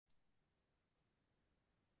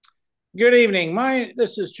Good evening.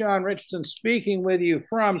 This is John Richardson speaking with you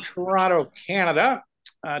from Toronto, Canada.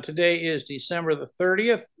 Today is December the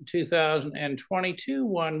 30th, 2022.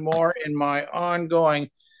 One more in my ongoing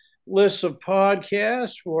list of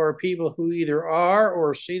podcasts for people who either are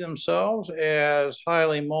or see themselves as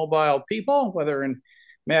highly mobile people, whether in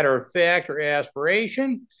matter of fact or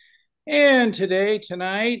aspiration. And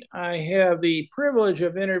tonight, I have the privilege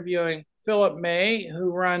of interviewing Philip May,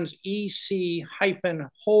 who runs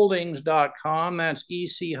ec-holdings.com. That's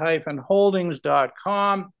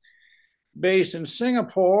ec-holdings.com, based in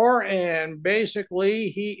Singapore. And basically,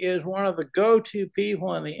 he is one of the go-to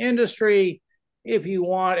people in the industry if you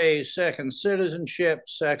want a second citizenship,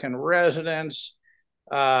 second residence,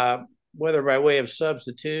 uh, whether by way of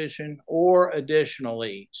substitution or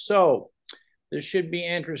additionally. So, this should be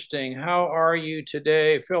interesting. How are you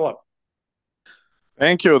today, Philip?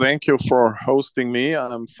 Thank you. Thank you for hosting me.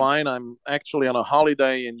 I'm fine. I'm actually on a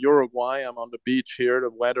holiday in Uruguay. I'm on the beach here. The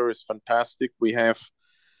weather is fantastic. We have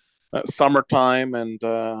summertime and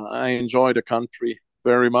I enjoy the country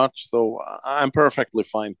very much. So I'm perfectly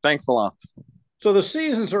fine. Thanks a lot. So the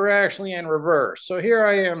seasons are actually in reverse. So here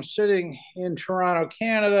I am sitting in Toronto,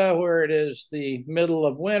 Canada, where it is the middle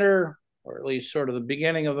of winter, or at least sort of the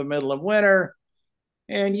beginning of the middle of winter.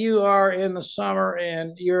 And you are in the summer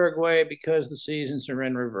in Uruguay because the seasons are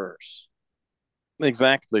in reverse.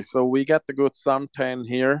 Exactly. So we get the good suntan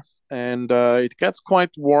here and it gets quite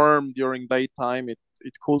warm during daytime. It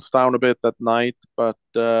cools down a bit at night, but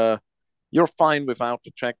you're fine without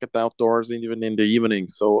the jacket outdoors, even in the evening.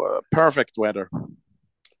 So perfect weather.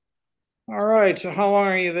 All right. So how long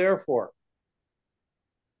are you there for?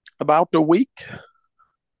 About a week.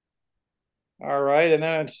 All right. And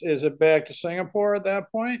then is it back to Singapore at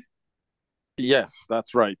that point? Yes,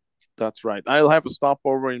 that's right. That's right. I'll have a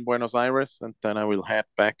stopover in Buenos Aires and then I will head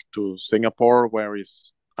back to Singapore, where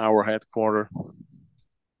is our headquarters.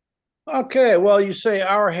 Okay, well, you say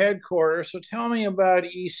our headquarters, so tell me about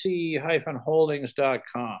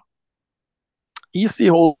ec-holdings.com. EC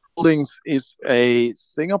Holdings is a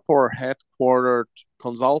Singapore headquartered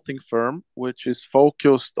consulting firm which is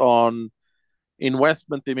focused on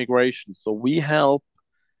investment immigration. So we help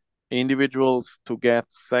individuals to get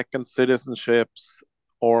second citizenships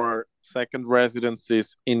or second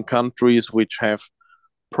residencies in countries which have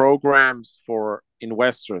programs for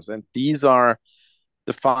investors. And these are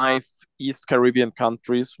the five East Caribbean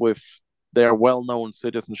countries with their well known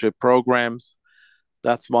citizenship programs.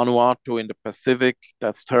 That's Vanuatu in the Pacific,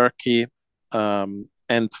 that's Turkey.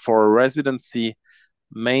 And for residency,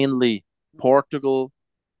 mainly Portugal,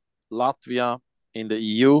 Latvia in the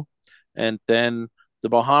EU, and then the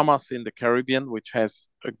Bahamas in the Caribbean, which has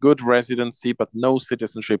a good residency but no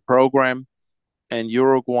citizenship program, and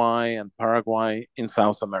Uruguay and Paraguay in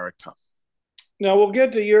South America. Now, we'll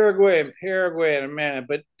get to Uruguay and Paraguay in a minute,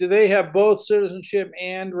 but do they have both citizenship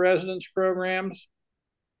and residence programs?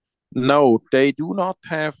 No, they do not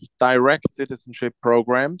have direct citizenship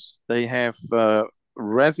programs. They have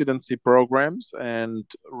residency programs, and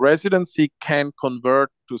residency can convert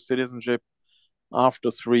to citizenship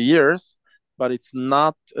after 3 years, but it's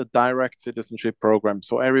not a direct citizenship program.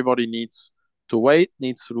 So everybody needs to wait,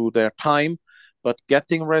 needs to do their time, but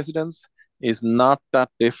getting residence is not that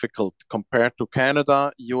difficult compared to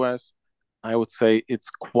Canada, US. I would say it's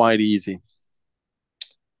quite easy.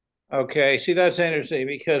 Okay, see, that's interesting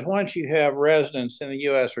because once you have residence in the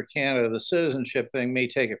US or Canada, the citizenship thing may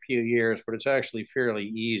take a few years, but it's actually fairly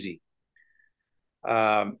easy.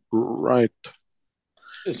 Um, Right.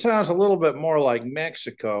 it sounds a little bit more like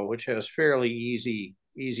Mexico, which has fairly easy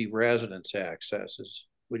residence accesses.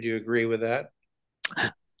 Would you agree with that?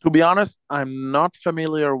 To be honest, I'm not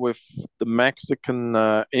familiar with the Mexican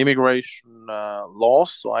immigration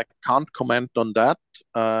laws, so I can't comment on that.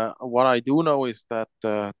 What I do know is that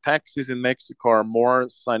taxes in Mexico are more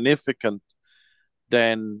significant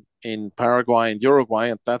than in Paraguay and Uruguay,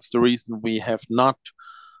 and that's the reason we have not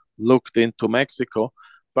looked into Mexico.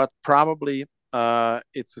 But probably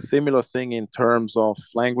it's a similar thing in terms of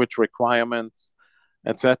language requirements,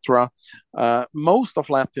 etc. Most of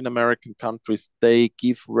Latin American countries, they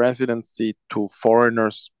give residency to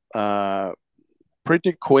foreigners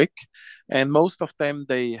pretty quick, and most of them,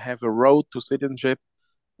 they have a road to citizenship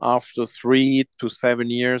after 3 to 7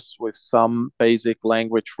 years with some basic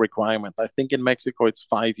language requirement. I think in Mexico it's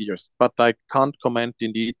 5 years, but I can't comment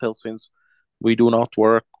in detail since we do not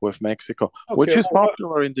work with Mexico, Okay, which is well,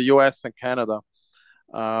 popular in the US and Canada.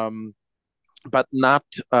 Um, but not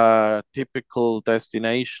a typical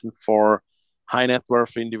destination for high net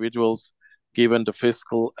worth individuals, given the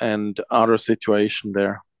fiscal and other situation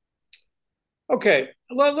there. okay.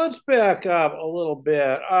 Let's back up a little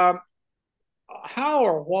bit. how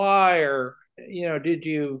or why or did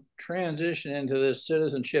you transition into this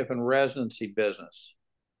citizenship and residency business?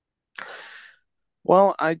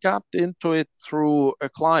 Well, I got into it through a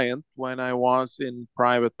client when I was in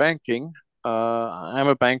private banking. I'm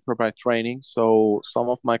a banker by training, so some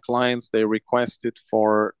of my clients they requested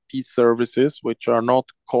for these services, which are not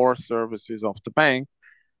core services of the bank.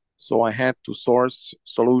 So I had to source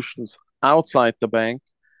solutions outside the bank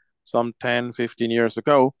some 10, 15 years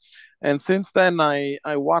ago. And since then, I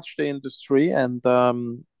watched the industry and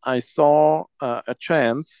I saw a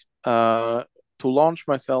chance to launch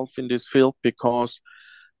myself in this field because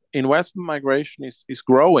investment migration is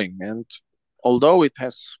growing. And although it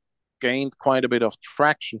has gained quite a bit of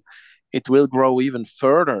traction, it will grow even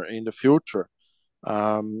further in the future.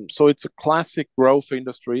 So it's a classic growth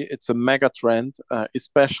industry. It's a mega trend,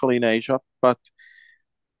 especially in Asia, but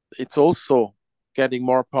it's also getting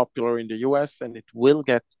more popular in the US and it will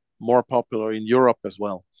get more popular in Europe as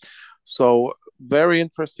well. So, very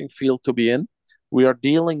interesting field to be in. We are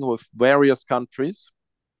dealing with various countries.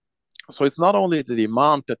 So, it's not only the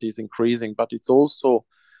demand that is increasing, but it's also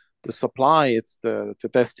the supply, it's the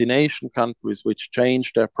destination countries which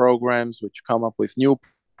change their programs, which come up with new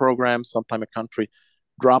programs. Sometimes a country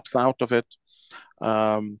drops out of it.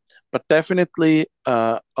 But definitely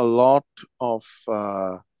a lot of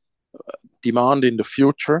demand in the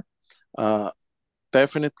future. Uh,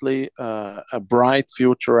 Definitely a bright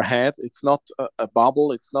future ahead. It's not a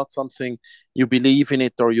bubble. It's not something you believe in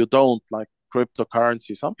it or you don't, like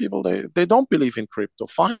cryptocurrency. Some people they don't believe in crypto.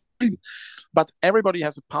 Fine, but everybody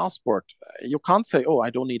has a passport. You can't say, "Oh,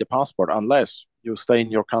 I don't need a passport," unless you stay in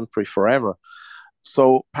your country forever.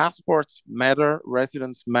 So passports matter,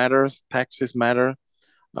 residence matters, taxes matter.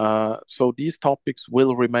 So these topics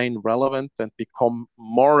will remain relevant and become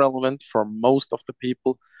more relevant for most of the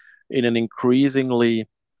people in an increasingly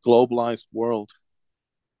globalized world.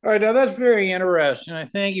 All right, now that's very interesting. I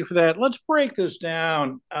thank you for that. Let's break this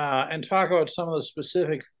down and talk about some of the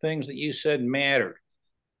specific things that you said mattered.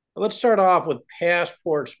 Let's start off with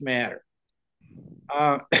passports matter.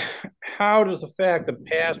 Uh, how does the fact that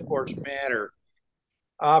passports matter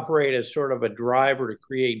operate as sort of a driver to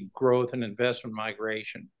create growth and investment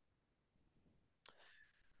migration?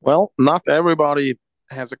 Well, not everybody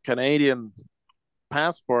has a Canadian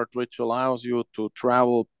passport, which allows you to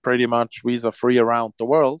travel pretty much visa free around the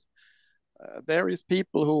world. There is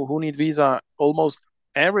people who need visa almost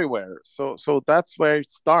everywhere. So that's where it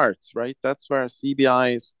starts, right? That's where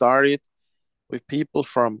CBI started with people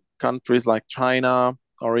from countries like China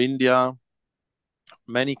or India,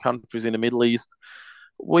 many countries in the Middle East,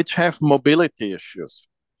 which have mobility issues.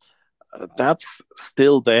 That's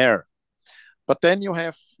still there. But then you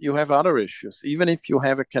have other issues. Even if you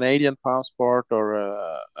have a Canadian passport or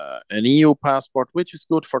an EU passport, which is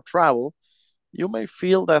good for travel, you may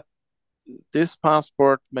feel that this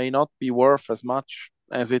passport may not be worth as much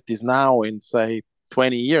as it is now in, say,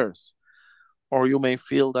 20 years. Or you may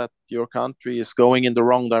feel that your country is going in the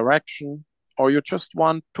wrong direction, or you just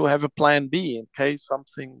want to have a plan B in case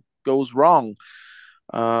something goes wrong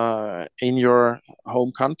in your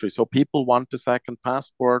home country. So people want a second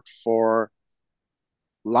passport for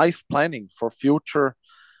life planning, for future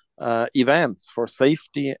events, for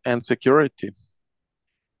safety and security.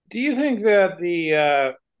 Do you think that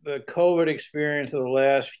the COVID experience of the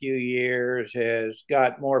last few years has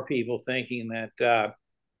got more people thinking that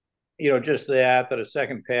just that a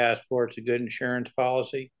second passport's a good insurance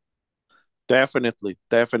policy? Definitely,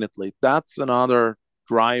 definitely. That's another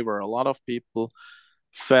driver. A lot of people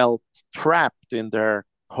felt trapped in their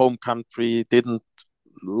home country, didn't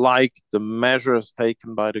like the measures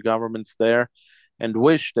taken by the governments there, and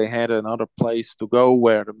wish they had another place to go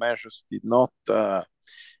where the measures did not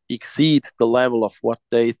exceed the level of what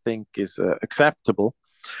they think is acceptable.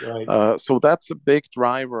 Right. So that's a big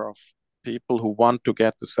driver of people who want to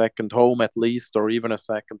get a second home at least, or even a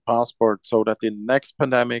second passport, so that in the next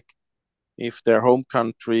pandemic, if their home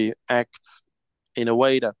country acts in a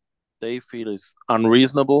way that they feel is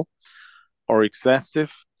unreasonable or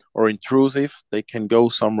excessive or intrusive, they can go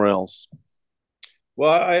somewhere else.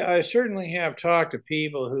 Well, I certainly have talked to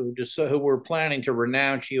people who were planning to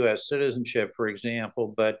renounce U.S. citizenship, for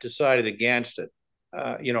example, but decided against it.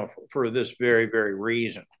 For this very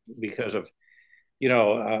reason, because of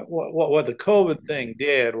what the COVID thing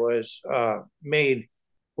did was made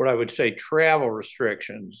what I would say travel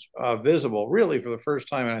restrictions visible, really for the first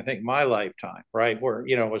time in I think my lifetime, right? Where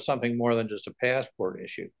it was something more than just a passport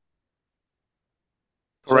issue.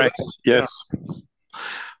 So Correct. that's Yes.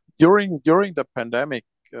 During the pandemic,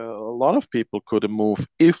 a lot of people couldn't move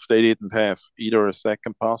if they didn't have either a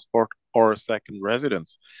second passport or a second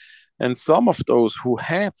residence. And some of those who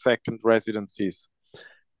had second residencies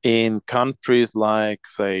in countries like,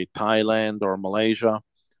 say, Thailand or Malaysia,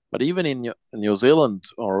 but even in New Zealand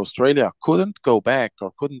or Australia, couldn't go back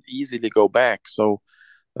or couldn't easily go back. So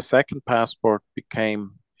a second passport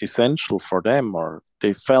became essential for them, or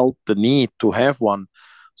they felt the need to have one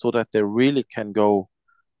so that they really can go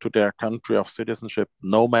to their country of citizenship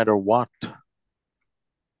no matter what.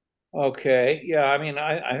 Okay. Yeah. I mean,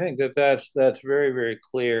 I think that that's very, very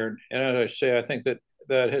clear. And as I say, I think that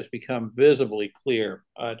that has become visibly clear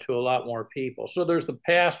to a lot more people. So there's the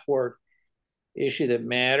passport issue that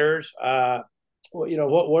matters. Well,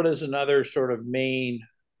 what is another sort of main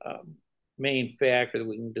factor that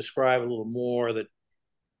we can describe a little more that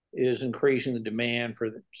is increasing the demand for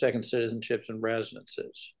the second citizenships and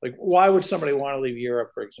residences? Like, why would somebody want to leave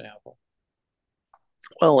Europe, for example?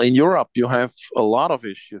 Well, in Europe, you have a lot of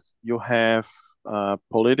issues. You have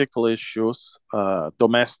political issues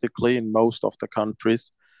domestically in most of the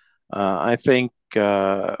countries. I think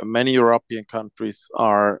many European countries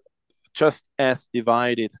are just as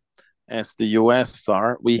divided as the US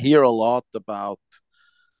are. We hear a lot about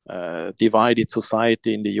divided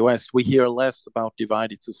society in the US. We hear less about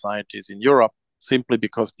divided societies in Europe simply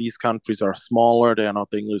because these countries are smaller, they are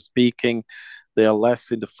not English speaking, they are less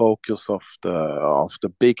in the focus of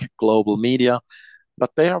the big global media, but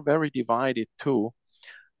they are very divided too.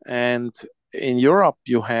 And in Europe,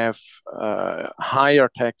 you have higher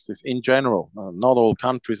taxes in general. Not all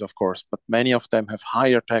countries, of course, but many of them have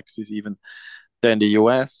higher taxes even than the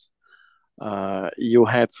US. You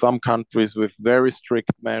had some countries with very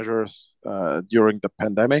strict measures during the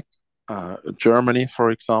pandemic, Germany, for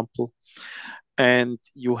example. And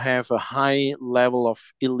you have a high level of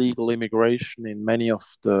illegal immigration in many of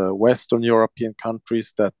the Western European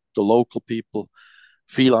countries that the local people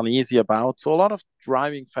feel uneasy about. So, a lot of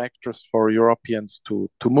driving factors for Europeans to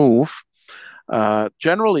move.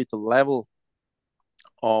 Generally, the level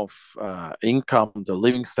of income, the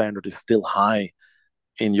living standard is still high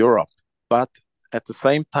in Europe. But at the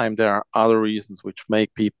same time, there are other reasons which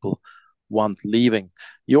make people want leaving.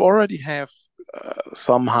 You already have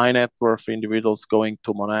some high net worth individuals going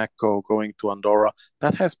to Monaco, going to Andorra.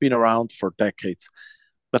 That has been around for decades.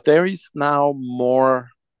 But there is now more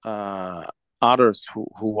others who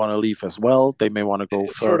want to leave as well. They may want to go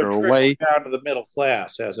It's sort further of trickling away. down to the middle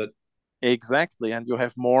class, has it? Exactly. And you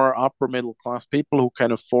have more upper middle class people who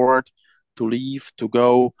can afford to leave, to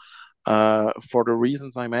go for the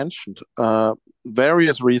reasons I mentioned.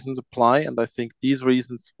 Various reasons apply, and I think these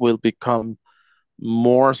reasons will become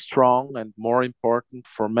more strong and more important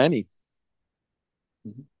for many.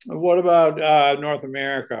 What about North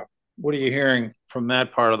America? What are you hearing from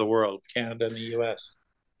that part of the world, Canada and the US?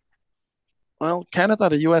 Well, Canada,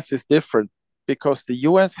 the US is different because the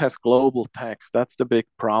US has global tax. That's the big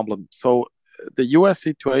problem. So the US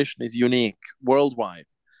situation is unique worldwide.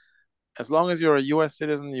 As long as you're a US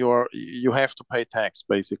citizen, you have to pay tax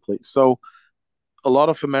basically. So a lot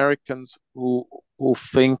of Americans who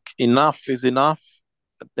think enough is enough,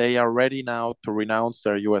 they are ready now to renounce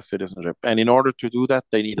their US citizenship. And in order to do that,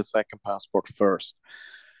 they need a second passport first.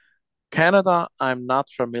 Canada, I'm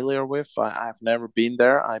not familiar with. I've never been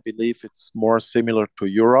there. I believe it's more similar to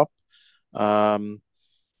Europe. Um,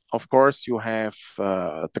 of course, you have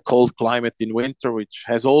the cold climate in winter, which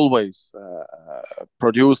has always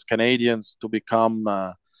produced Canadians to become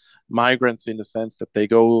migrants in the sense that they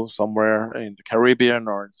go somewhere in the Caribbean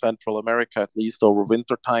or in Central America, at least over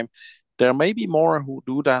winter time. There may be more who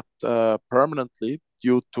do that permanently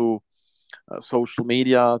due to social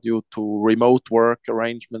media, due to remote work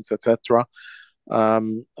arrangements, etc.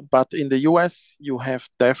 But in the US, you have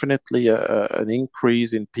definitely an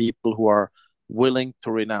increase in people who are willing to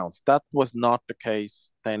renounce. That was not the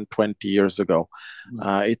case 10, 20 years ago.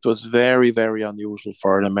 It was very, very unusual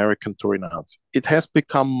for an American to renounce. It has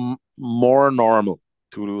become more normal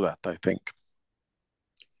to do that, I think.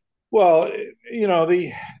 Well,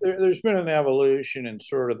 there's been an evolution in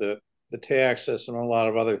sort of the tax system and a lot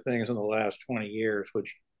of other things in the last 20 years,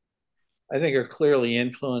 which I think are clearly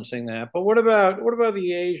influencing that. But what about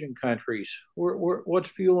the Asian countries? What's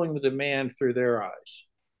fueling the demand through their eyes?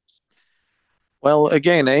 Well,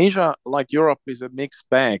 again, Asia, like Europe, is a mixed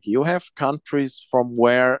bag. You have countries from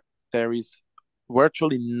where there is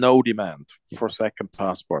virtually no demand for second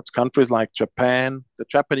passports. Countries like Japan, the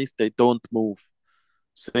Japanese, they don't move.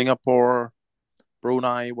 Singapore,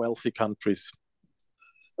 Brunei, wealthy countries,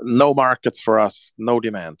 no markets for us, no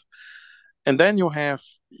demand. And then you have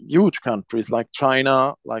huge countries like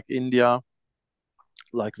China, like India,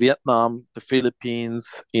 like Vietnam, the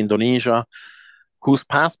Philippines, Indonesia, whose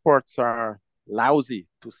passports are lousy,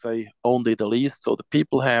 to say only the least. So the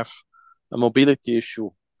people have a mobility issue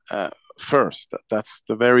first. That's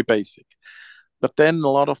the very basic. But then a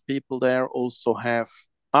lot of people there also have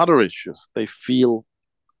other issues. They feel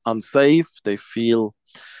unsafe. They feel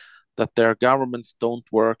that their governments don't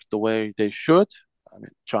work the way they should. I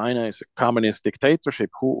mean, China is a communist dictatorship.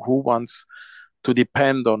 Who wants to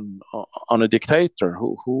depend on a dictator?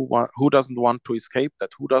 Who doesn't want to escape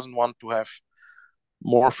that? Who doesn't want to have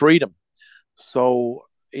more freedom? So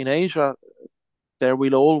in Asia, there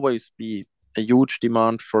will always be a huge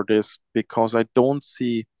demand for this because I don't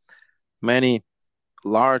see many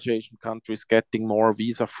large Asian countries getting more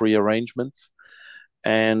visa-free arrangements,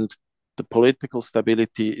 and the political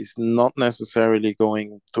stability is not necessarily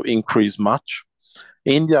going to increase much.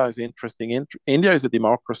 India is interesting. India is a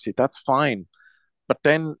democracy. That's fine. But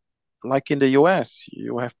then, like in the US,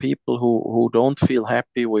 you have people who don't feel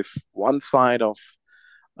happy with one side of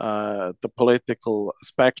the political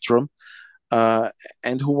spectrum uh,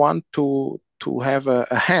 and who want to have a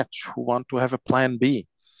hedge, who want to have a plan B.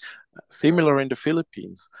 Similar in the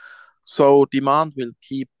Philippines. So demand will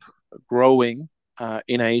keep growing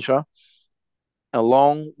in Asia,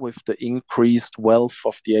 along with the increased wealth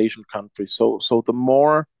of the Asian countries. So the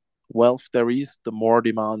more wealth there is, the more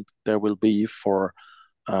demand there will be for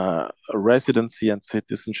residency and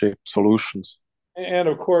citizenship solutions. And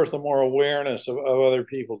of course, the more awareness of other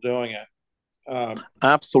people doing it.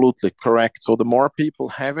 Absolutely correct. So the more people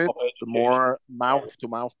have it, the Education. more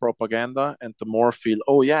mouth-to-mouth propaganda, and the more feel,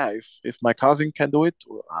 oh yeah, if my cousin can do it,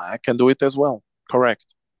 I can do it as well. Correct.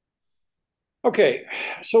 Okay,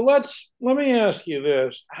 so let me ask you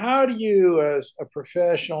this. How do you, as a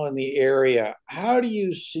professional in the area, how do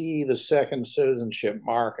you see the second citizenship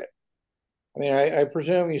market? I mean, I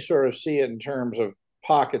presume you sort of see it in terms of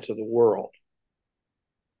pockets of the world.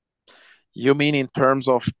 You mean in terms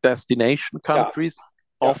of destination Yeah, countries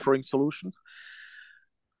yeah. offering solutions?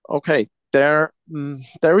 Okay, there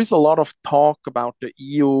is a lot of talk about the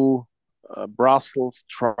EU, Brussels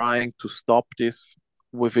trying to stop this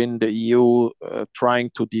within the EU,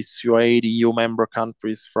 trying to dissuade EU member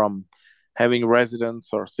countries from having residence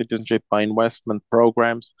or citizenship by investment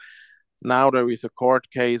programs. Now there is a court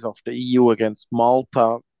case of the EU against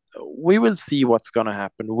Malta. We will see what's going to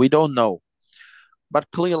happen. We don't know. But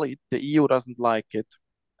clearly, the EU doesn't like it.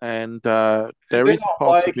 And there They is a don't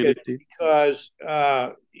like it possibility. because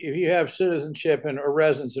if you have citizenship and or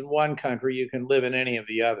residence in one country, you can live in any of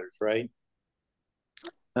the others, right?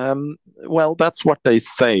 Um, well, that's what they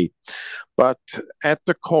say. But at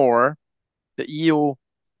the core, the EU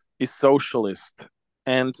is socialist.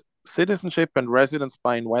 And citizenship and residence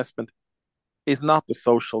by investment is not the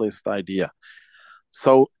socialist idea.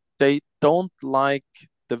 So they don't like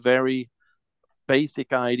the very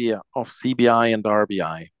basic idea of CBI and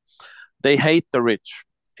RBI. They hate the rich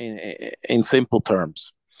in simple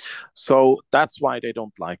terms. So that's why they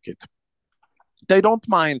don't like it. They don't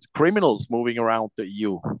mind criminals moving around the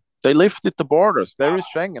EU. They lifted the borders. There is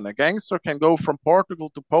Schengen. A gangster can go from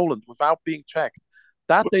Portugal to Poland without being checked.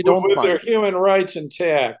 That they don't With their mind. human rights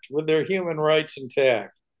intact, with their human rights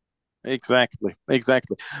intact. Exactly,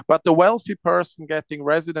 exactly. But the wealthy person getting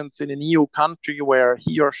residence in an EU country where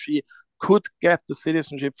he or she could get the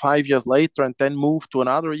citizenship 5 years later and then move to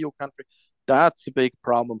another EU country, that's a big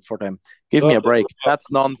problem for them. Give me a break.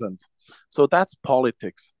 That's nonsense. So that's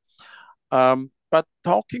politics. But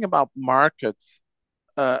talking about markets,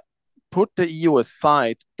 uh, put the EU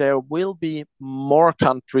aside, there will be more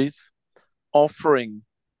countries offering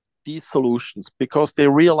these solutions because they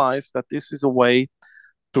realize that this is a way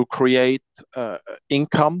to create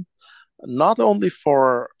income, not only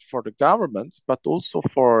for the governments, but also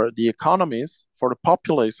for the economies, for the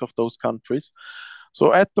populace of those countries.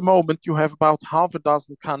 So at the moment, you have about half a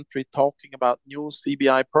dozen countries talking about new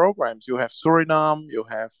CBI programs. You have Suriname, you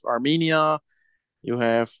have Armenia, you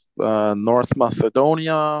have North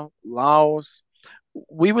Macedonia, Laos.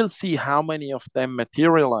 We will see how many of them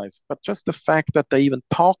materialize, but just the fact that they even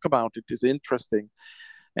talk about it is interesting.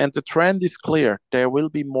 And the trend is clear. There will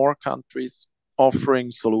be more countries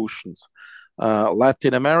offering solutions.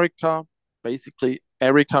 Latin America, basically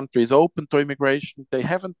every country is open to immigration. They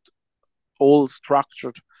haven't all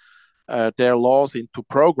structured their laws into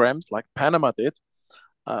programs like Panama did,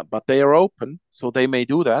 but they are open, so they may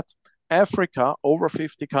do that. Africa, over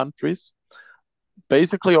 50 countries,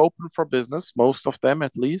 basically open for business, most of them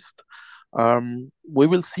at least. We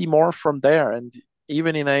will see more from there. And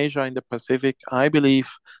even in Asia, in the Pacific, I believe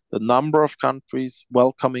the number of countries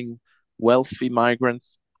welcoming wealthy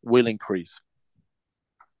migrants will increase.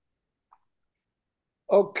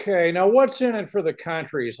 Okay, now what's in it for the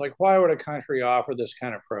countries? Like, why would a country offer this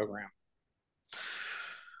kind of program?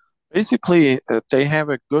 Basically, they have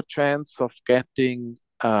a good chance of getting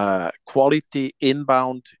quality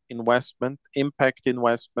inbound investment, impact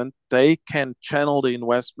investment. They can channel the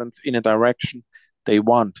investments in a direction they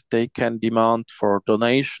want. They can demand for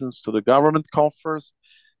donations to the government coffers.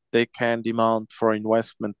 They can demand for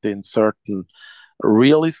investment in certain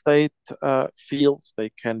real estate fields.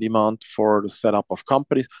 They can demand for the setup of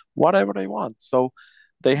companies, whatever they want. So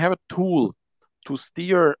they have a tool to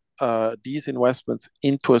steer these investments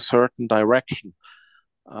into a certain direction.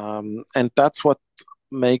 And that's what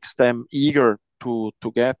makes them eager to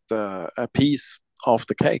get a piece of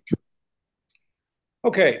the cake.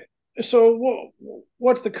 Okay, so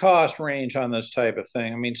what's the cost range on this type of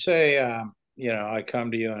thing? I mean, say, I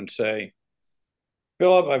come to you and say,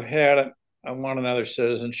 Philip, I've had it. I want another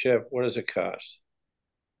citizenship. What does it cost?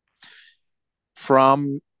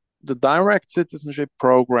 From the direct citizenship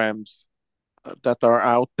programs that are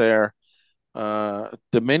out there,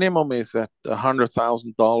 the minimum is at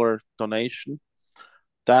 $100,000 donation.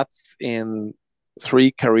 That's in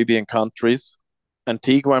three Caribbean countries: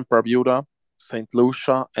 Antigua and Barbuda, St.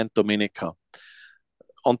 Lucia, and Dominica.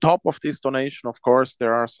 On top of this donation, of course,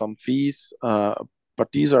 there are some fees,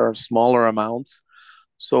 but these are smaller amounts.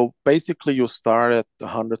 So basically, you start at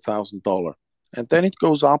 $100,000, and then it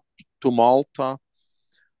goes up to Malta,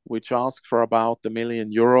 which asks for about €1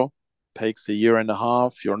 million. Takes a year and a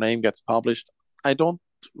half. Your name gets published. I don't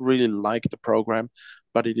really like the program,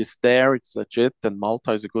 but it is there. It's legit, and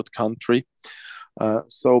Malta is a good country.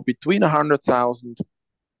 So between 100,000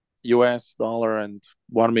 US dollar and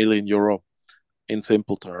 €1 million in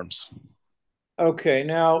simple terms. Okay,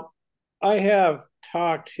 now I have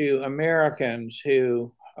talked to Americans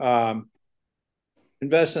who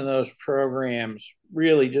invest in those programs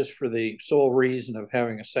really just for the sole reason of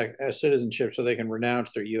having a citizenship so they can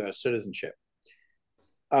renounce their U.S. citizenship.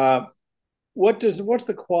 Uh, what's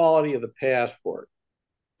the quality of the passport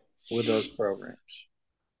with those programs?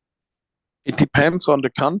 It depends on the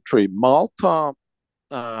country. Malta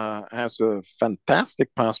has a fantastic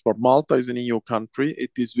passport. Malta is an EU country.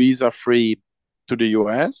 It is visa free to the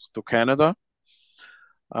US, to Canada.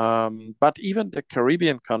 But even the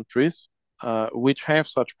Caribbean countries, which have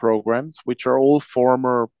such programs, which are all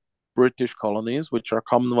former British colonies, which are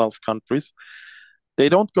Commonwealth countries, they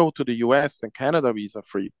don't go to the US and Canada visa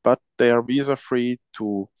free, but they are visa free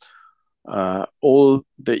to all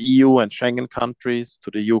the EU and Schengen countries, to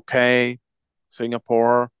the UK,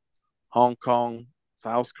 Singapore, Hong Kong,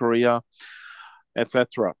 South Korea,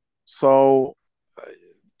 etc. So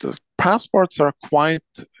the passports are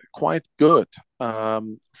quite good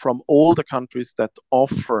from all the countries that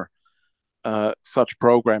offer such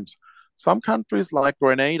programs. Some countries like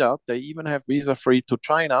Grenada, they even have visa free to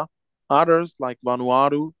China. Others like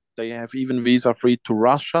Vanuatu, they have even visa free to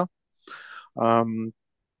Russia. Um,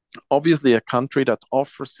 Obviously, a country that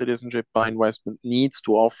offers citizenship by investment needs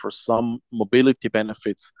to offer some mobility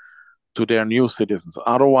benefits to their new citizens.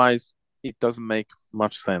 Otherwise, it doesn't make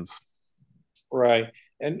much sense. Right.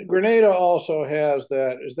 And Grenada also has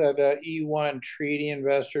that E1 treaty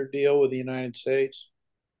investor deal with the United States.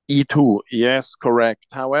 E2, yes, correct.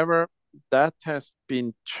 However, that has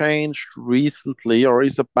been changed recently or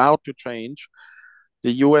is about to change.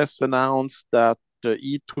 The US announced that the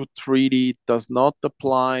E2 treaty does not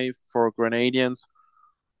apply for Grenadians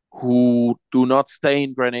who do not stay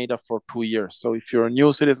in Grenada for 2 years. So if you're a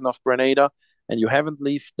new citizen of Grenada and you haven't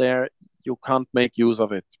lived there, you can't make use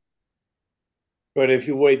of it. But if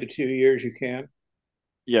you wait the 2 years, you can.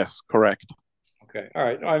 Yes, correct. Okay. All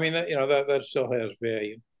right. I mean, that still has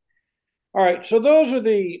value. All right. So those are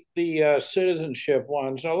the citizenship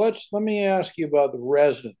ones. Now let me ask you about the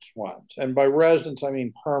residence ones. And by residence, I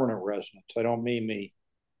mean permanent residence. I don't mean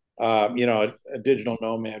a digital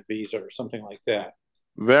nomad visa or something like that.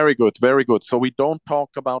 Very good, very good. So we don't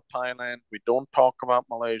talk about Thailand, we don't talk about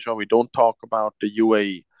Malaysia, we don't talk about the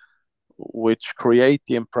UAE, which create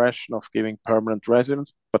the impression of giving permanent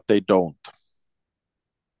residence, but they don't.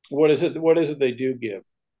 What is it? What is it they do give?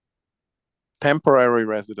 Temporary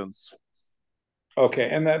residence. Okay,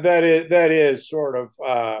 and that is sort of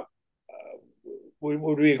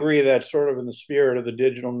would we agree that's sort of in the spirit of the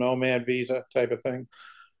digital nomad visa type of thing?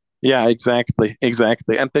 Yeah, exactly,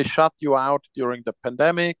 exactly. And they shut you out during the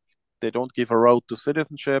pandemic. They don't give a road to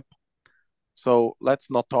citizenship. So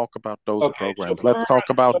let's not talk about those Okay, so programs. Let's talk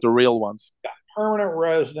about the real ones. permanent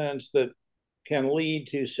residence that can lead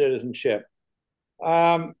to citizenship.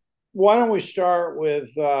 Um, why don't we start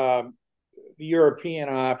with the European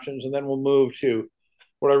options, and then we'll move to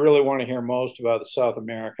what I really want to hear most about, the South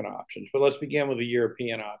American options. But let's begin with the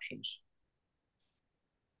European options.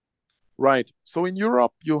 Right. So in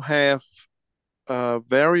Europe, you have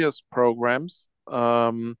various programs.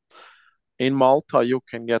 In Malta, you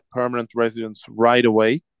can get permanent residence right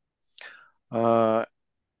away.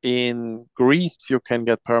 In Greece, you can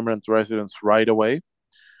get permanent residence right away.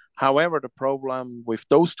 However, the problem with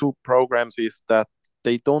those two programs is that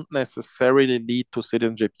they don't necessarily lead to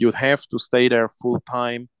citizenship. You'd have to stay there full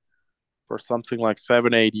time for something like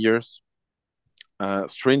 7, 8 years.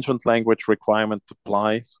 Stringent language requirement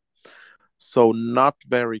applies. So, not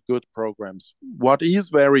very good programs. What is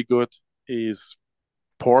very good is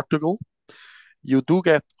Portugal. You do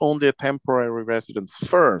get only a temporary residence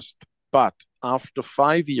first, but after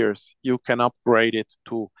 5 years, you can upgrade it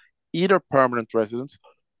to either permanent residence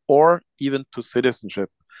or even to citizenship.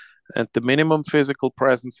 And the minimum physical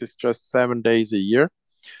presence is just 7 days a year.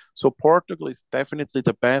 So Portugal is definitely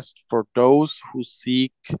the best for those who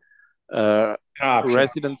seek Option.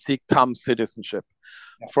 residency come citizenship.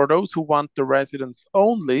 Yeah. For those who want the residence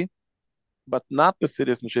only, but not the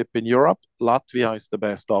citizenship in Europe, Latvia is the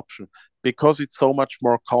best option because it's so much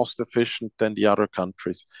more cost efficient than the other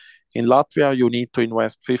countries. In Latvia, you need to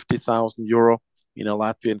invest 50,000 euro in a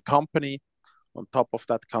Latvian company. On top of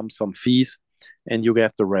that comes some fees, and you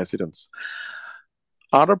get the residence.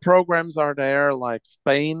 Other programs are there, like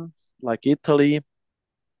Spain, like Italy,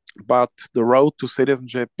 but the road to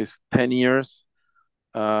citizenship is 10 years,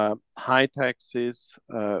 high taxes,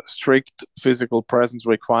 strict physical presence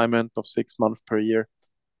requirement of 6 months per year.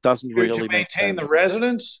 Doesn't really make sense.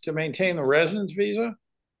 To maintain the residence visa?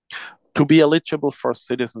 To be eligible for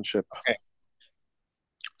citizenship. Okay.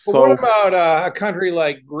 But what So, about a country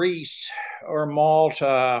like Greece or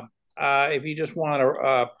Malta? If you just want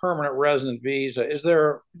a permanent resident visa, is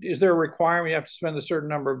there a requirement you have to spend a certain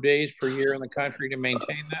number of days per year in the country to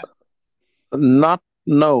maintain that?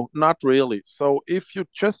 not really. So, if you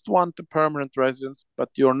just want the permanent residence, but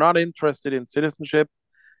you're not interested in citizenship,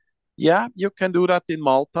 yeah, you can do that in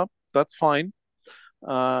Malta. That's fine.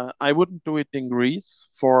 I wouldn't do it in Greece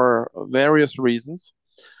for various reasons.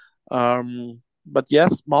 But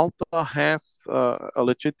yes, Malta has a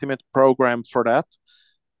legitimate program for that.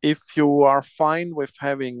 If you are fine with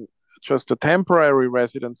having just a temporary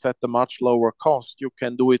residence at a much lower cost, you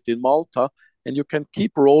can do it in Malta and you can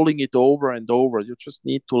keep rolling it over and over. You just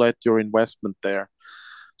need to let your investment there.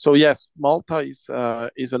 So yes, Malta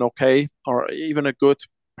is an okay or even a good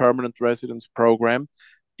permanent residence program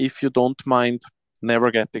if you don't mind never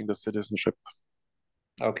getting the citizenship.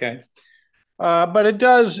 Okay. But it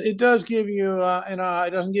does give you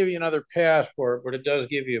it doesn't give you another passport, but it does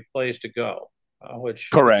give you a place to go, which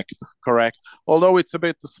Correct, correct. Although it's a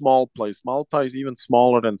bit a small place. Malta is even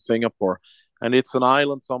smaller than Singapore, and it's an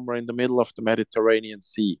island somewhere in the middle of the Mediterranean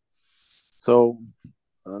Sea. So,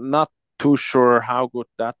 not too sure how good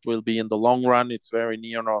that will be in the long run. It's very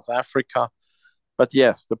near North Africa. But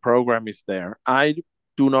yes, the program is there. I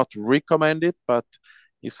do not recommend it, but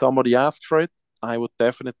if somebody asks for it, I would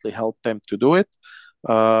definitely help them to do it.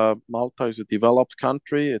 Malta is a developed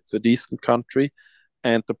country, it's a decent country,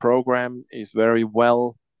 and the program is very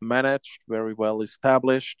well managed, very well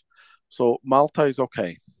established. So Malta is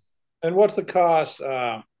okay. and what's the cost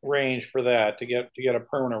range for that to get a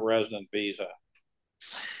permanent resident visa?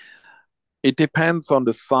 It depends on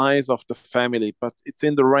the size of the family, but it's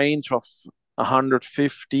in the range of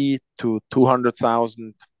 150 to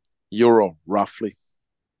 200,000 euro, roughly.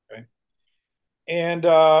 Okay. And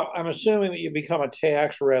I'm assuming that you become a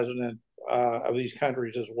tax resident of these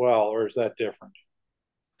countries as well, or is that different?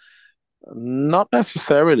 Not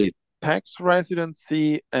necessarily. Tax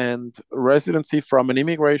residency and residency from an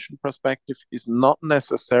immigration perspective is not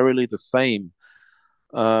necessarily the same.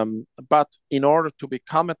 But in order to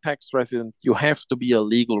become a tax resident, you have to be a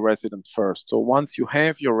legal resident first. So once you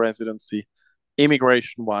have your residency,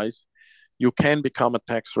 immigration wise, you can become a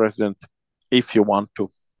tax resident if you want to.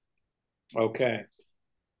 Okay.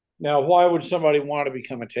 Now, why would somebody want to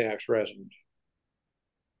become a tax resident?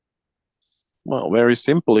 Well, very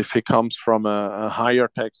simple. If he comes from a higher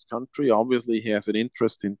tax country, obviously he has an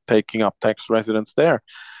interest in taking up tax residence there.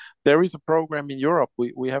 There is a program in Europe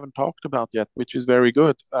we haven't talked about yet, which is very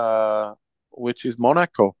good, which is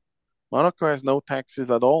Monaco. Monaco has no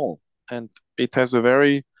taxes at all, and it has a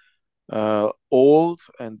very old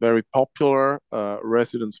and very popular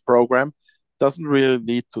residence program. Doesn't really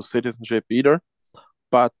lead to citizenship either,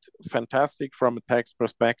 but fantastic from a tax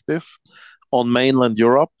perspective on mainland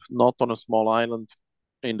Europe, not on a small island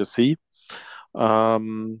in the sea,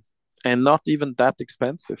 and not even that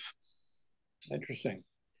expensive. Interesting.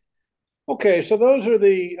 Okay, so those are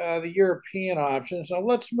the European options. Now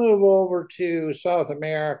let's move over to South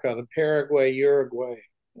America, the Paraguay, Uruguay.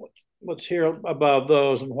 Let's hear about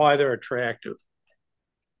those and why they're attractive.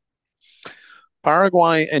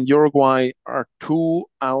 Paraguay and Uruguay are two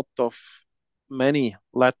out of many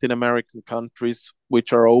Latin American countries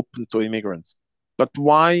which are open to immigrants. But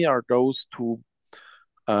why are those two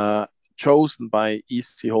uh, chosen by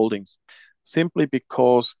EC Holdings? Simply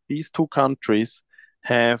because these two countries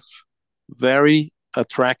have very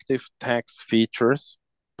attractive tax features.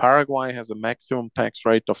 Paraguay has a maximum tax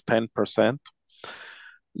rate of 10%.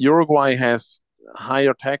 Uruguay has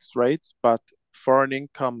higher tax rates, but foreign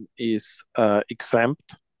income is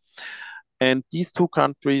exempt. And these two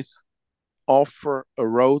countries offer a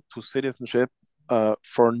road to citizenship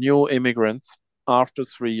for new immigrants after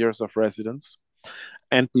 3 years of residence.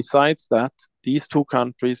 And besides that, these two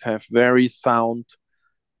countries have very sound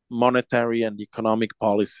monetary and economic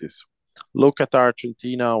policies. Look at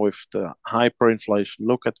Argentina with the hyperinflation.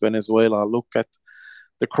 Look at Venezuela. Look at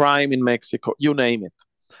the crime in Mexico. You name it.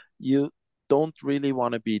 You don't really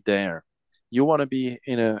want to be there. You want to be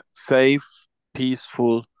in a safe,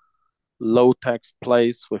 peaceful, low tax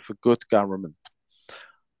place with a good government.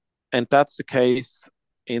 And that's the case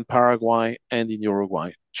in Paraguay and in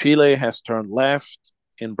Uruguay. Chile has turned left.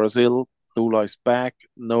 In Brazil, Lula is back.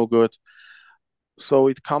 No good. So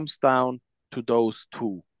it comes down to those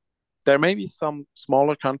two. There may be some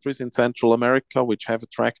smaller countries in Central America which have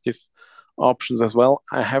attractive options as well.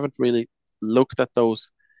 I haven't really looked at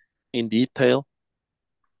those in detail,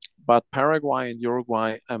 but Paraguay and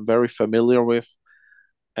Uruguay I'm very familiar with.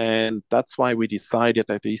 And that's why we decided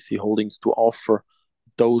at EC Holdings to offer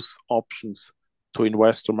those options to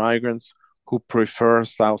investor migrants who prefer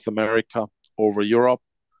South America over Europe,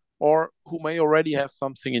 or who may already have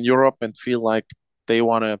something in Europe and feel like they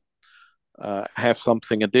want to have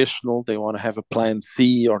something additional. They want to have a plan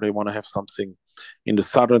C, or they want to have something in the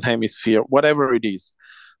southern hemisphere, whatever it is.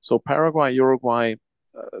 So Paraguay, Uruguay,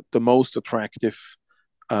 the most attractive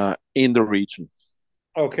in the region.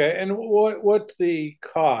 Okay, and what's the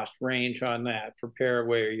cost range on that for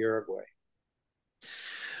Paraguay or Uruguay?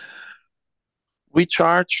 We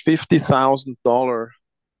charge $50,000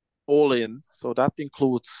 all in, so that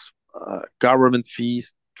includes government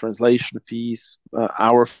fees, translation fees,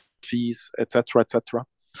 our fees, etc., etc.,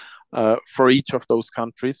 for each of those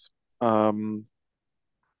countries, and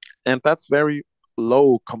that's very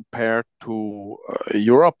low compared to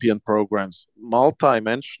European programs. Malta, I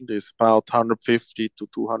mentioned, is about 150 to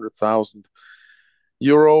 200,000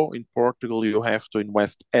 euro. In Portugal, you have to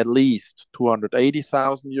invest at least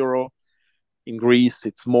 280,000 euro. In Greece,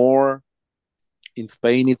 it's more. In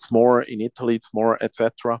Spain, it's more. In Italy, it's more,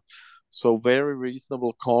 etc. So very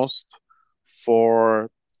reasonable cost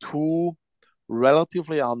for two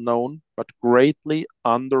relatively unknown but greatly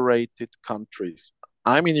underrated countries.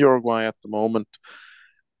 I'm in Uruguay at the moment,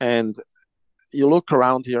 and you look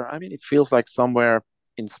around here. I mean, it feels like somewhere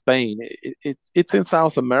in Spain. It's in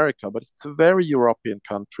South America, but it's a very European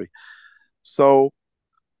country. So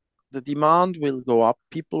the demand will go up.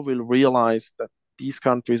 People will realize that these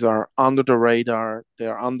countries are under the radar.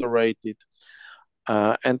 They're underrated,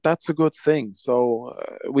 and that's a good thing. So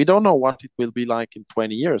we don't know what it will be like in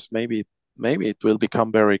 20 years. Maybe it will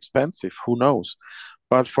become very expensive. Who knows?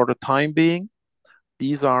 But for the time being,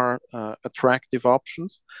 these are attractive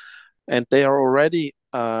options, and they are already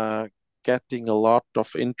getting a lot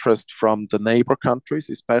of interest from the neighbor countries,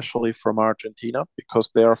 especially from Argentina, because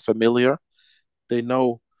they are familiar. They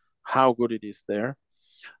know how good it is there,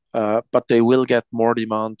 but they will get more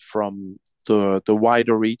demand from the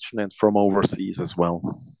wider region and from overseas as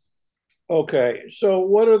well. Okay, so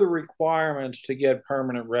what are the requirements to get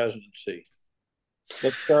permanent residency?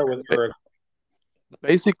 Let's start with Uruguay.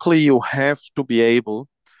 Basically, you have to be able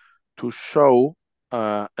to show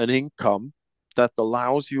an income that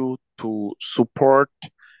allows you to support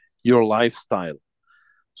your lifestyle.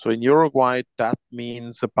 So in Uruguay, that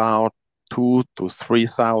means about $2,000 to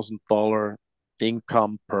 $3,000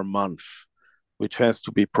 income per month, which has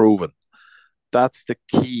to be proven. That's the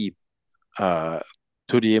key uh,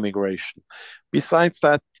 to the immigration. Besides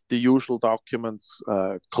that, the usual documents,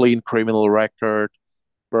 clean criminal record,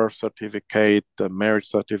 birth certificate, marriage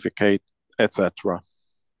certificate, etc.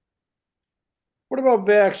 What about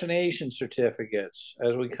vaccination certificates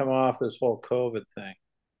as we come off this whole COVID thing?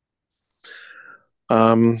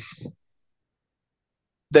 Um,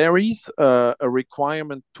 there is a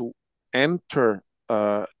requirement to enter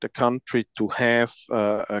the country to have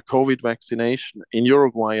a COVID vaccination in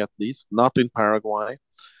Uruguay, at least, not in Paraguay.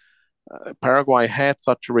 Paraguay had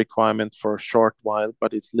such a requirement for a short while,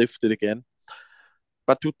 but it's lifted again.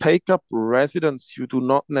 But to take up residence, you do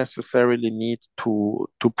not necessarily need to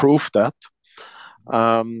prove that.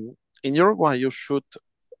 In Uruguay, you should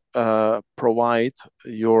provide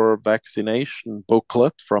your vaccination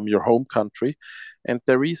booklet from your home country, and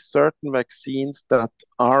there is certain vaccines that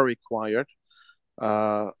are required,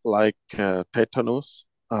 like tetanus.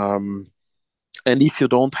 And if you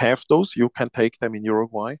don't have those, you can take them in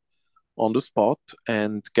Uruguay on the spot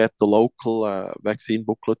and get the local vaccine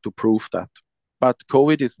booklet to prove that. But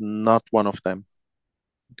COVID is not one of them.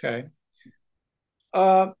 Okay.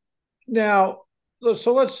 Now,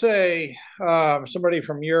 so let's say somebody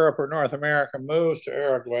from Europe or North America moves to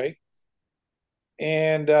Uruguay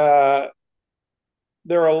and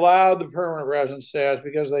they're allowed the permanent residence status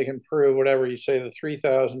because they can prove whatever you say, the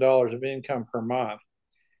 $3,000 of income per month.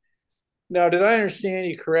 Now, did I understand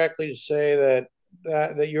you correctly to say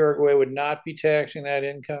that Uruguay would not be taxing that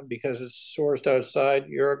income because it's sourced outside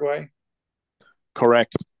Uruguay?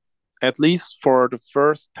 Correct. At least for the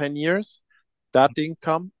first 10 years, that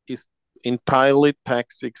income is entirely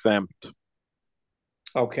tax exempt.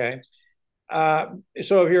 Okay. So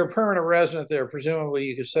if you're a permanent resident there, presumably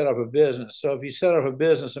you could set up a business. So if you set up a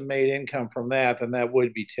business and made income from that, then that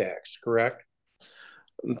would be taxed, correct?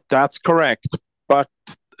 That's correct. But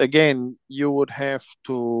again, you would have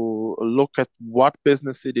to look at what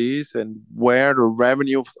business it is and where the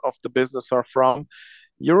revenue of the business are from.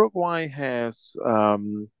 Uruguay has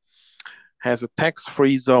a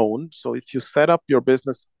tax-free zone. So if you set up your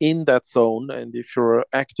business in that zone and if you're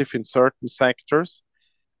active in certain sectors,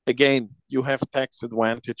 again, you have tax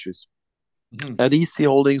advantages. Mm-hmm. At EC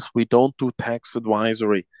Holdings, we don't do tax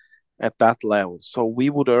advisory at that level. So we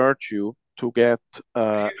would urge you to get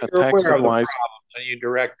a You're tax aware of the advisor. problems and you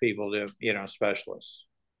direct people to, specialists.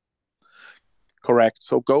 Correct.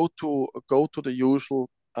 So go to the usual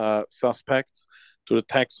suspects, to the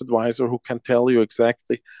tax advisor who can tell you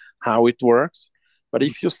exactly how it works. But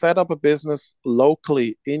if you set up a business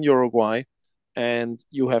locally in Uruguay and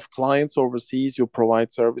you have clients overseas, you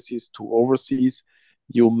provide services to overseas,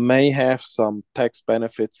 you may have some tax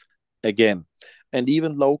benefits again. And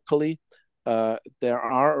even locally, there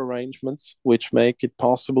are arrangements which make it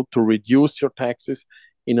possible to reduce your taxes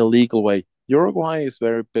in a legal way. Uruguay is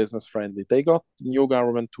very business friendly. They got the new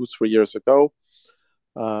government 2-3 years ago,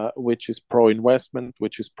 which is pro investment,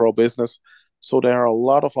 which is pro business. So there are a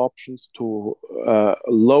lot of options to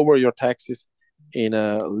lower your taxes in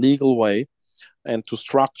a legal way and to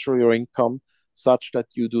structure your income such that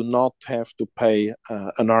you do not have to pay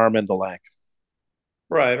an arm and a leg.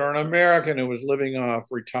 Right. Or an American who was living off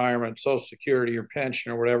retirement, Social Security, or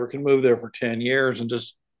pension or whatever can move there for 10 years and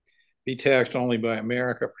just be taxed only by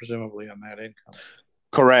America, presumably, on that income.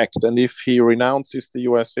 Correct. And if he renounces the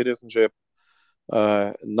US citizenship,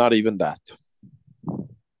 not even that.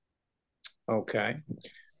 Okay.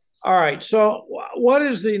 All right. So what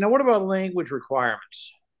is what about language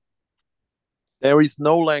requirements? There is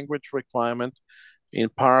no language requirement in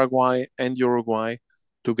Paraguay and Uruguay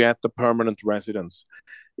to get the permanent residence.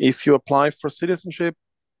 If you apply for citizenship,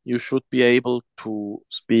 you should be able to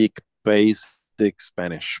speak basic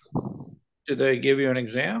Spanish. Did they give you an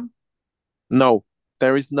exam? No,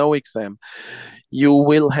 there is no exam. You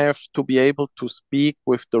will have to be able to speak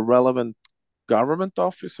with the relevant government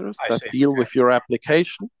officers that deal with your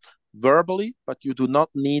application verbally, but you do not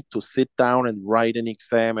need to sit down and write an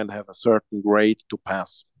exam and have a certain grade to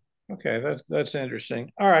pass. Okay, that's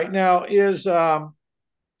interesting. All right, now is so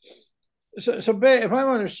if I'm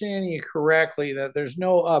understanding you correctly, that there's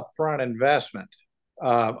no upfront investment,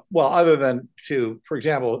 well, other than to, for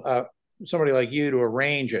example, somebody like you to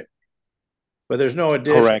arrange it, but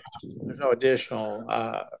Correct. there's no additional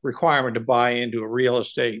requirement to buy into a real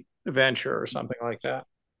estate venture or something like that.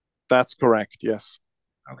 That's correct. Yes.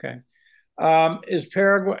 Okay. Is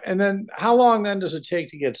Paraguay, and then how long then does it take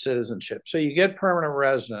to get citizenship? So you get permanent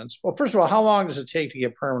residence. Well, first of all, how long does it take to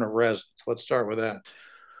get permanent residence? Let's start with that.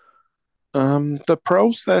 The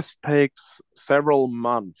process takes several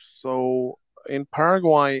months. So in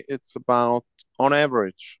Paraguay, it's about, on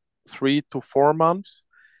average, 3 to 4 months.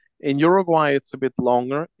 In Uruguay, it's a bit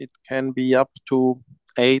longer. It can be up to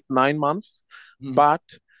 8, 9 months. Mm-hmm. But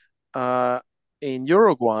in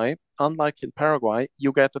Uruguay, unlike in Paraguay,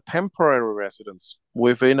 you get a temporary residence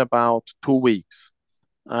within about 2 weeks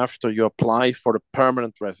after you apply for the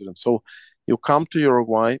permanent residence. So you come to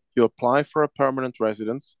Uruguay, you apply for a permanent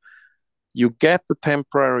residence, you get the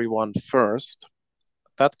temporary one first.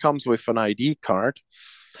 That comes with an ID card.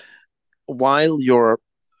 While your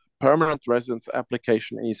permanent residence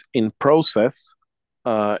application is in process,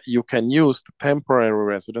 you can use the temporary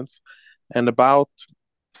residence, and about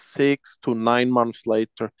 6 to 9 months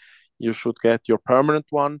later, you should get your permanent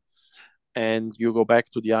one, and you go back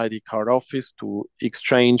to the ID card office to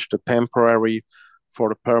exchange the temporary for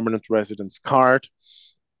the permanent residence card.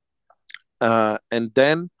 and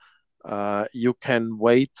then you can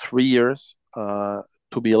wait 3 years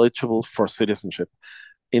to be eligible for citizenship.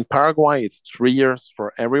 In Paraguay, it's 3 years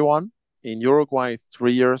for everyone. In Uruguay, it's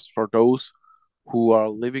 3 years for those who are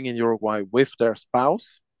living in Uruguay with their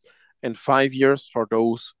spouse, and 5 years for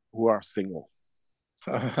those who are single.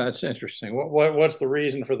 That's interesting. What's the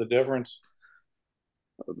reason for the difference?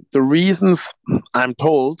 The reasons I'm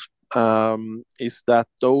told is that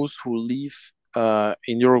those who live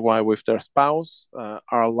in Uruguay with their spouse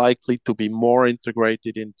are likely to be more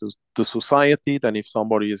integrated into the society than if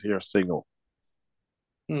somebody is here single.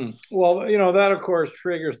 Well, that of course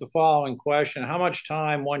triggers the following question. How much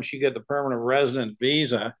time, once you get the permanent resident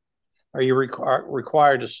visa, are you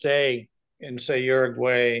required to stay in, say,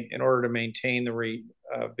 Uruguay in order to maintain the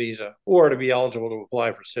visa or to be eligible to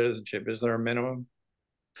apply for citizenship? Is there a minimum?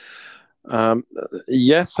 Um,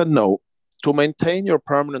 yes and no. To maintain your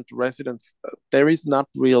permanent residence, there is not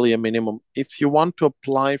really a minimum. If you want to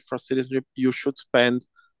apply for citizenship, you should spend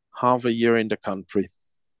half a year in the country.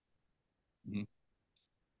 Mm-hmm.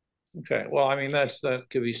 Okay. Well, I mean, that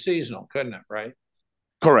could be seasonal, couldn't it? Right.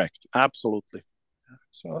 Correct. Absolutely.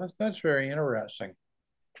 So that's very interesting.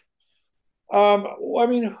 I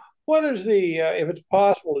mean, what is the if it's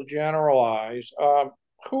possible to generalize?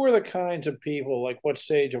 Who are the kinds of people? Like, what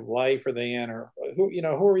stage of life are they in, or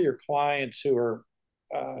who are your clients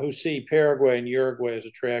who see Paraguay and Uruguay as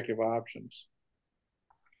attractive options?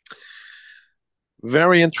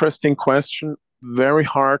 Very interesting question. Very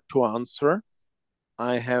hard to answer.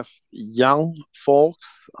 I have young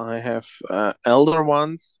folks. I have elder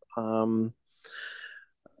ones.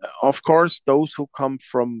 Of course, those who come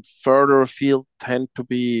from further afield tend to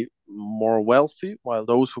be more wealthy, while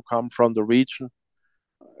those who come from the region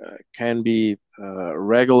can be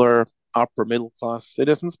regular upper middle class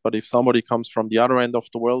citizens. But if somebody comes from the other end of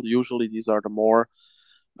the world, usually these are the more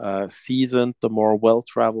seasoned, the more well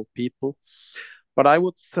traveled people. But I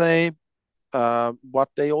would say what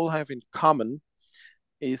they all have in common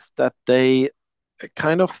is that they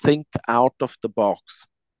kind of think out of the box.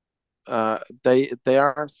 They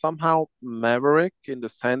are somehow maverick in the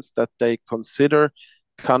sense that they consider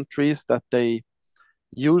countries that they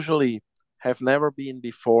usually have never been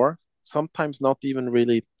before, sometimes not even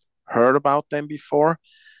really heard about them before.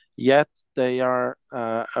 Yet they are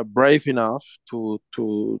brave enough to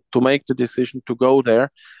make the decision to go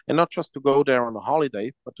there, and not just to go there on a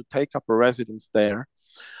holiday, but to take up a residence there.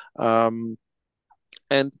 Um,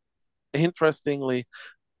 and interestingly,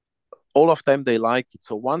 all of them they like it.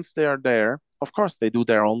 So once they are there, of course they do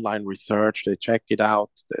their online research, they check it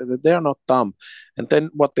out. They're not dumb, and then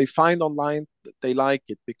what they find online, they like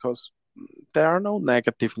it because there are no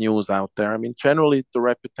negative news out there. I mean, generally the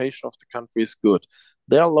reputation of the country is good.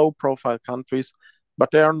 They are low profile countries,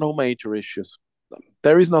 but there are no major issues.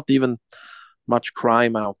 There is not even much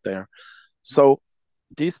crime out there. So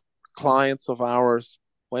these clients of ours,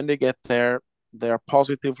 when they get there, they are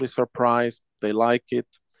positively surprised. They like it.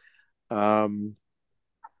 Um,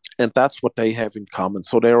 and that's what they have in common.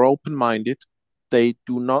 So they're open minded. They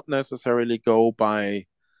do not necessarily go by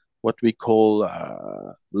what we call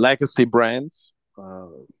legacy brands.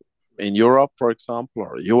 In Europe, for example,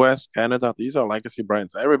 or US, Canada, these are legacy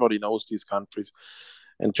brands. Everybody knows these countries,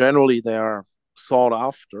 and generally they are sought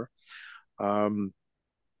after. Um,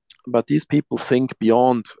 but these people think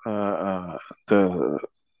beyond the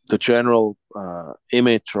general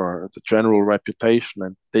image or the general reputation,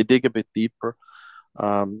 and they dig a bit deeper.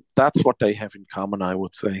 That's what they have in common, I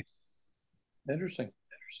would say. Interesting.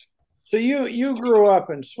 So you grew up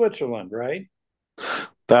in Switzerland, right?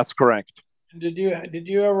 That's correct. Did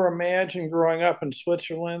you ever imagine growing up in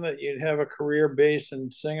Switzerland that you'd have a career based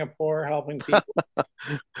in Singapore, helping people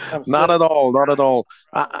become Not citizens at all. Not at all.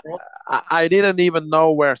 around the world? I didn't even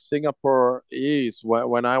know where Singapore is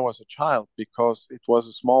when I was a child because it was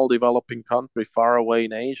a small developing country far away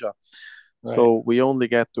in Asia. Right. So we only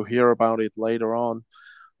get to hear about it later on.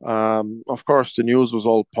 Of course, the news was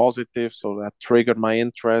all positive, so that triggered my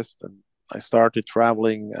interest, and I started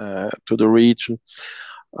traveling to the region.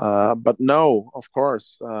 But no, of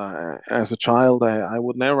course, as a child, I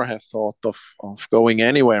would never have thought of going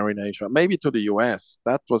anywhere in Asia. Maybe to the US.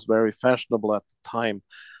 That was very fashionable at the time,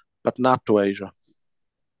 but not to Asia.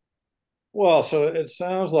 Well, so it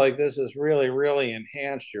sounds like this has really, really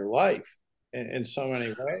enhanced your life in so many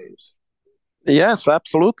ways. Yes,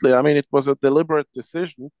 absolutely. I mean, it was a deliberate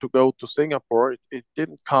decision to go to Singapore. It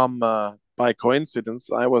didn't come by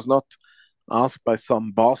coincidence. I was not asked by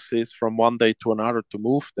some bosses from one day to another to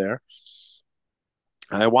move there.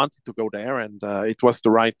 I wanted to go there, and it was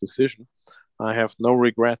the right decision. I have no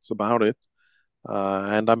regrets about it.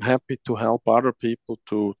 And I'm happy to help other people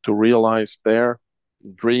to realize their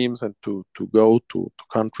dreams and to go to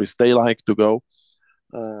countries they like to go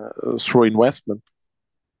through investment.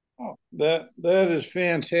 Oh, that is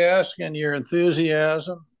fantastic, and your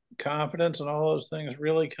enthusiasm, confidence, and all those things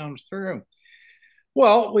really comes through.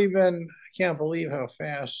 Well, I can't believe how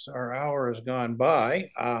fast our hour has gone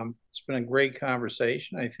by. It's been a great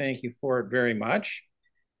conversation. I thank you for it very much.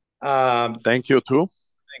 Thank you too.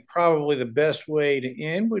 I think probably the best way to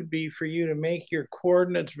end would be for you to make your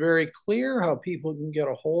coordinates very clear, how people can get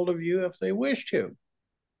a hold of you if they wish to.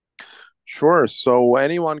 Sure. So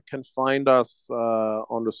anyone can find us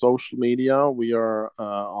on the social media. We are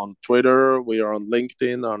on Twitter. We are on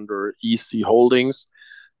LinkedIn under EC Holdings,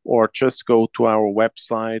 or just go to our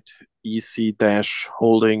website,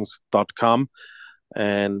 ec-holdings.com,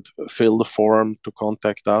 and fill the form to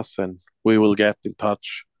contact us, and we will get in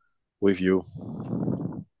touch with you.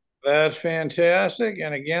 That's fantastic.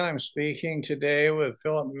 And again, I'm speaking today with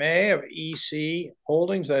Philip May of EC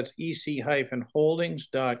Holdings. That's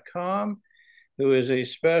ec-holdings.com, who is a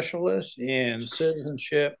specialist in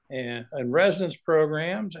citizenship and residence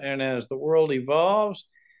programs. And as the world evolves,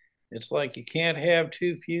 it's like you can't have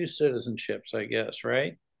too few citizenships, I guess,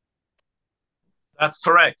 right? That's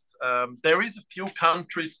correct. There is a few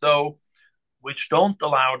countries, though, which don't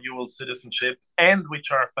allow dual citizenship and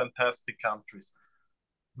which are fantastic countries.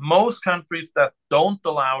 Most countries that don't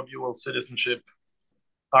allow dual citizenship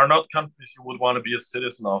are not countries you would want to be a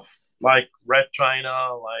citizen of, like Red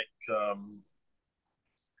China, like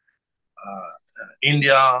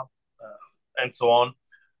India, and so on.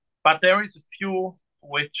 But there is a few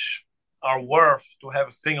which are worth to have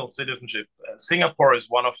a single citizenship. Singapore is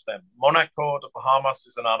one of them. Monaco, the Bahamas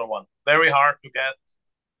is another one. Very hard to get,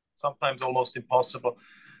 sometimes almost impossible.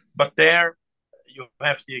 But there you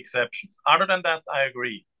have the exceptions. Other than that, I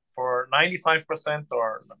agree. For 95%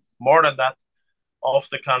 or more than that of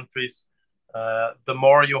the countries, the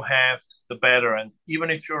more you have, the better. And even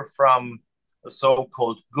if you're from a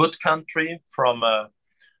so-called good country, from a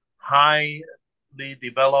highly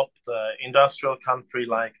developed industrial country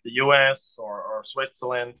like the US or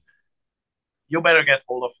Switzerland, you better get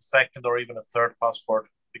hold of a second or even a third passport,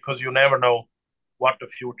 because you never know what the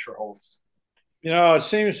future holds. You know, it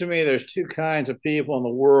seems to me there's two kinds of people in the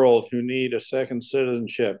world who need a second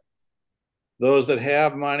citizenship: those that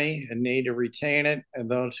have money and need to retain it, and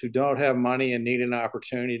those who don't have money and need an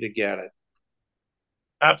opportunity to get it.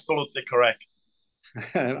 Absolutely correct.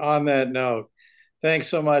 And on that note, thanks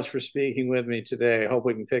so much for speaking with me today. I hope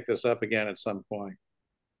we can pick this up again at some point.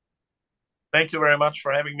 Thank you very much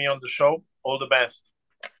for having me on the show. All the best.